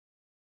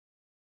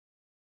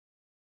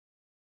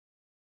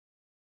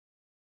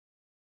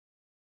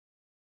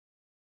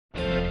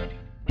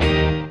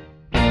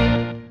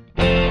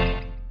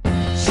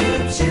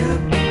Georgie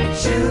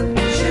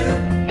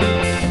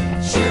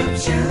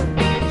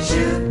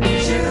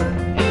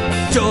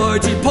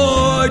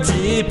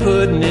Porgy,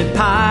 pudding and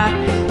pie,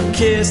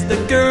 kissed the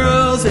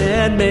girls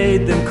and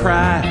made them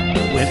cry.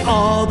 When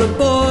all the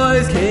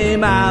boys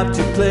came out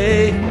to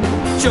play,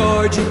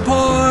 Georgie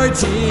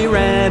Porgy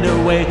ran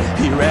away.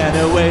 He ran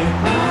away.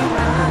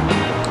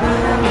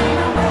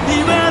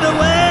 He ran away.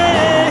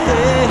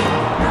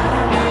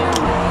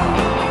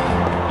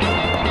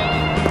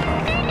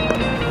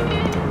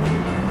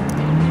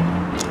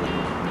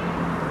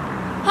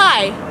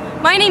 Hi,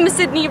 my name is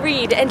Sydney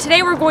Reed, and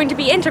today we're going to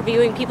be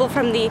interviewing people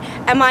from the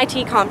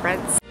MIT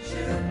conference.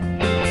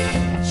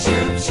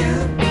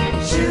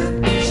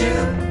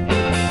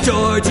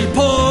 Georgie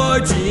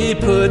Porgy,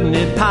 pudding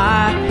and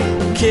pie,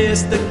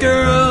 kissed the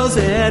girls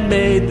and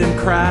made them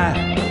cry.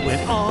 When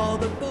all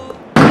the boys...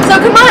 So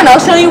come on, I'll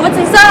show you what's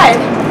inside.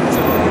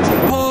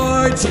 Georgie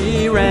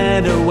Porgy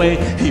ran away.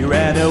 He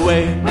ran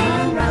away.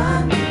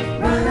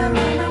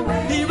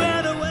 He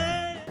ran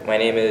away. My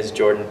name is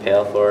Jordan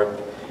Palethorpe.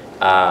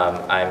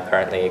 I'm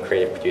currently a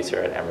creative producer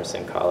at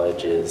Emerson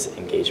College's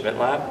Engagement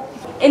Lab.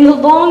 In the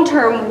long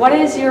term, what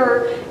is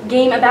your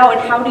game about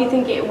and how do you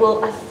think it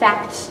will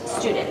affect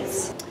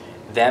students?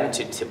 Them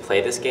to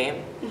play this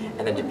game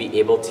and then to be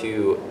able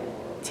to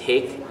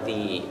take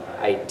the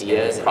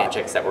ideas and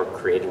projects that were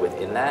created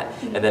within that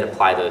and then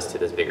apply those to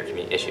those bigger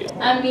community issues.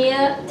 I'm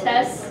Mia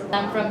Tess.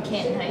 I'm from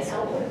Canton High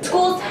School.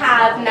 Schools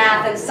have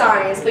math and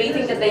science, but you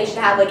think that they should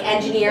have like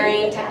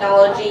engineering,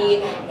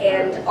 technology,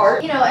 and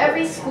art? You know,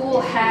 every school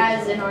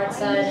has an art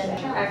side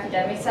and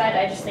academic side.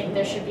 I just think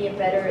there should be a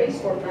better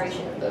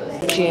incorporation of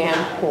those. Jan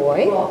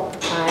Hoy.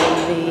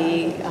 I'm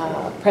the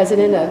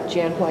president of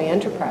Jan Hoy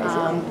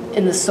Enterprises.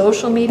 In the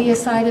social media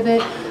side of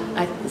it,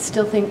 I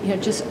still think,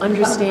 just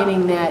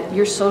understanding that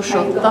your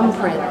social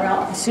thumbprint,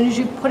 as soon as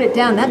you put it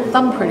down, that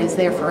thumbprint is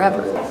there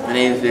forever. My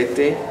name is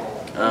Victor.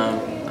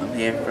 I'm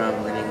here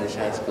from Lynn English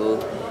High School.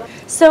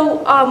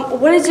 So,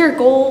 what is your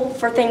goal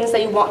for things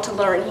that you want to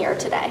learn here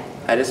today?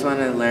 I just want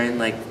to learn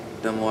the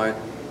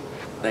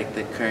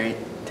current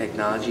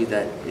technology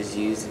that is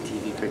used in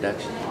TV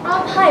production.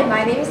 Hi,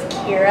 my name is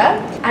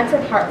Kira. I'm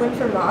from Heartland,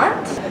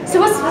 Vermont.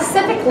 So what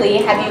specifically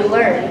have you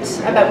learned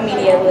about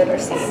media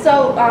literacy?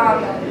 So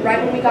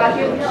right when we got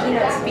here, the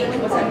keynote speech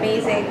was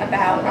amazing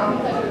about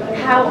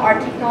how our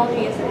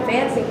technology is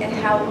advancing and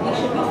how we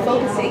should be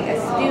focusing as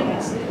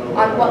students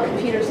on what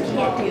computers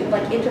can't do,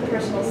 like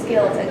interpersonal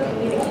skills and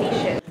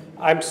communication.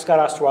 I'm Scott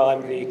Osterwald.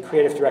 I'm the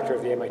creative director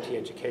of the MIT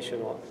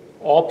Education.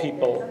 All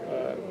people,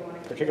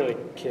 particularly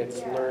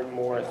kids, learn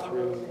more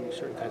through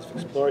certain kinds of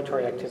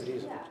exploratory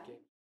activities.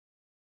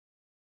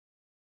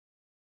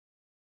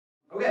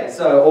 Okay,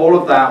 so all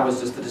of that was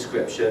just a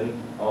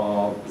description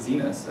of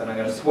Zenus, and I'm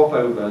going to swap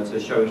over to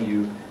showing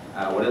you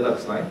what it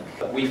looks like.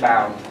 We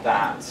found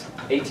that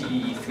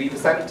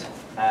 83%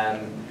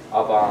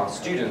 of our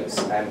students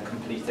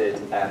completed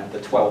the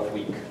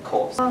 12-week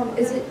course.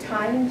 Is it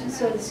timed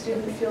so the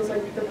student feels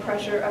like the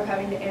pressure of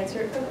having to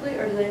answer it quickly,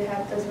 or do they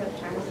have as much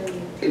time as they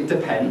need? It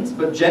depends,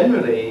 but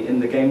generally in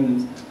the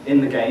game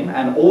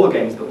and all the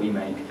games that we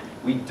make,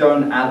 we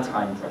don't add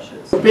time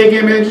pressures. Big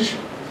image,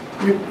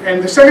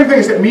 and the second thing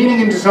is that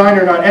meaning and design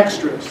are not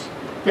extras.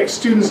 That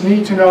students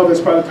need to know this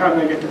by the time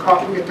they get to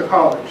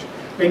college.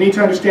 They need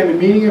to understand the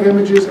meaning of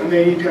images, and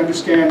they need to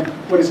understand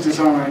what is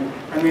design,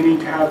 and they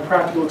need to have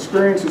practical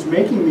experiences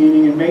making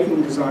meaning and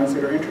making designs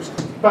that are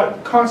interesting.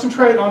 But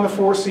concentrate on the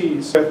 4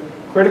 C's: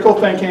 critical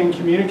thinking,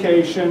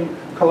 communication,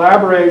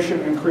 collaboration,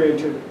 and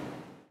creativity.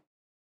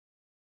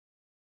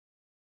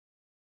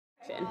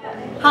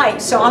 Hi,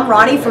 so I'm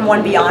Ronnie from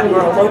One Beyond.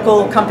 We're a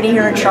local company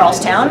here in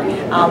Charlestown.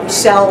 We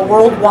sell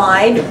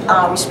worldwide.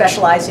 We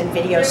specialize in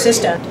video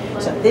systems.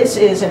 So this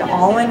is an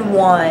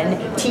all-in-one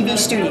TV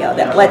studio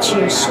that lets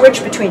you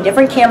switch between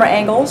different camera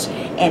angles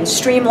and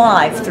stream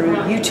live through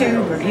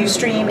YouTube or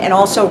Ustream and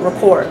also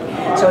record.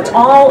 So it's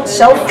all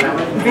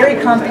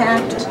very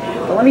compact.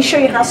 But let me show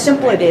you how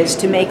simple it is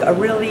to make a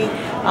really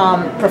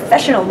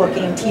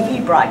professional-looking TV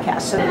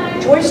broadcast. So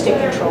joystick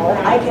control,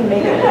 I can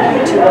make it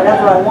to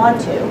whatever I want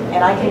to,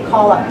 and I can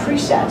call up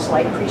presets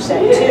like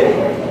preset 2,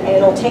 and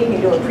it'll take me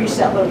to a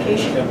preset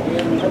location.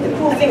 But the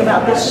cool thing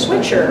about this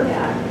switcher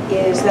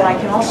is that I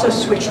can also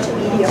switch to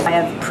media. I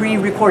have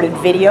pre-recorded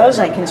videos,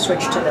 I can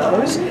switch to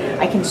those.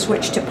 I can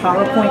switch to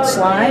PowerPoint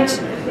slides,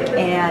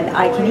 and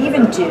I can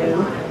even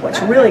do,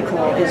 what's really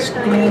cool is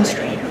green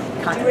screen.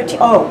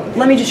 Oh,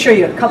 let me just show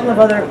you a couple of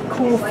other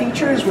cool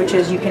features, which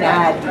is you can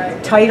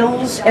add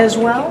titles as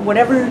well.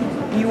 Whatever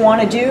you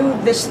want to do,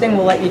 this thing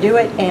will let you do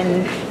it,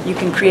 and you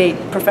can create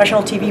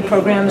professional TV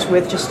programs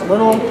with just a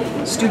little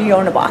studio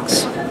in a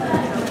box.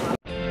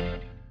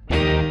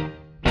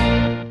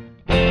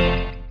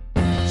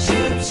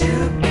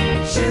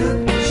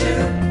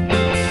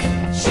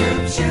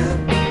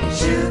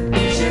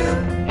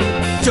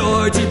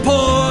 Georgie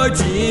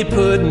Porgy,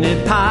 pudding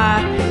and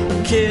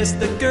pie, kissed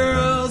the girl.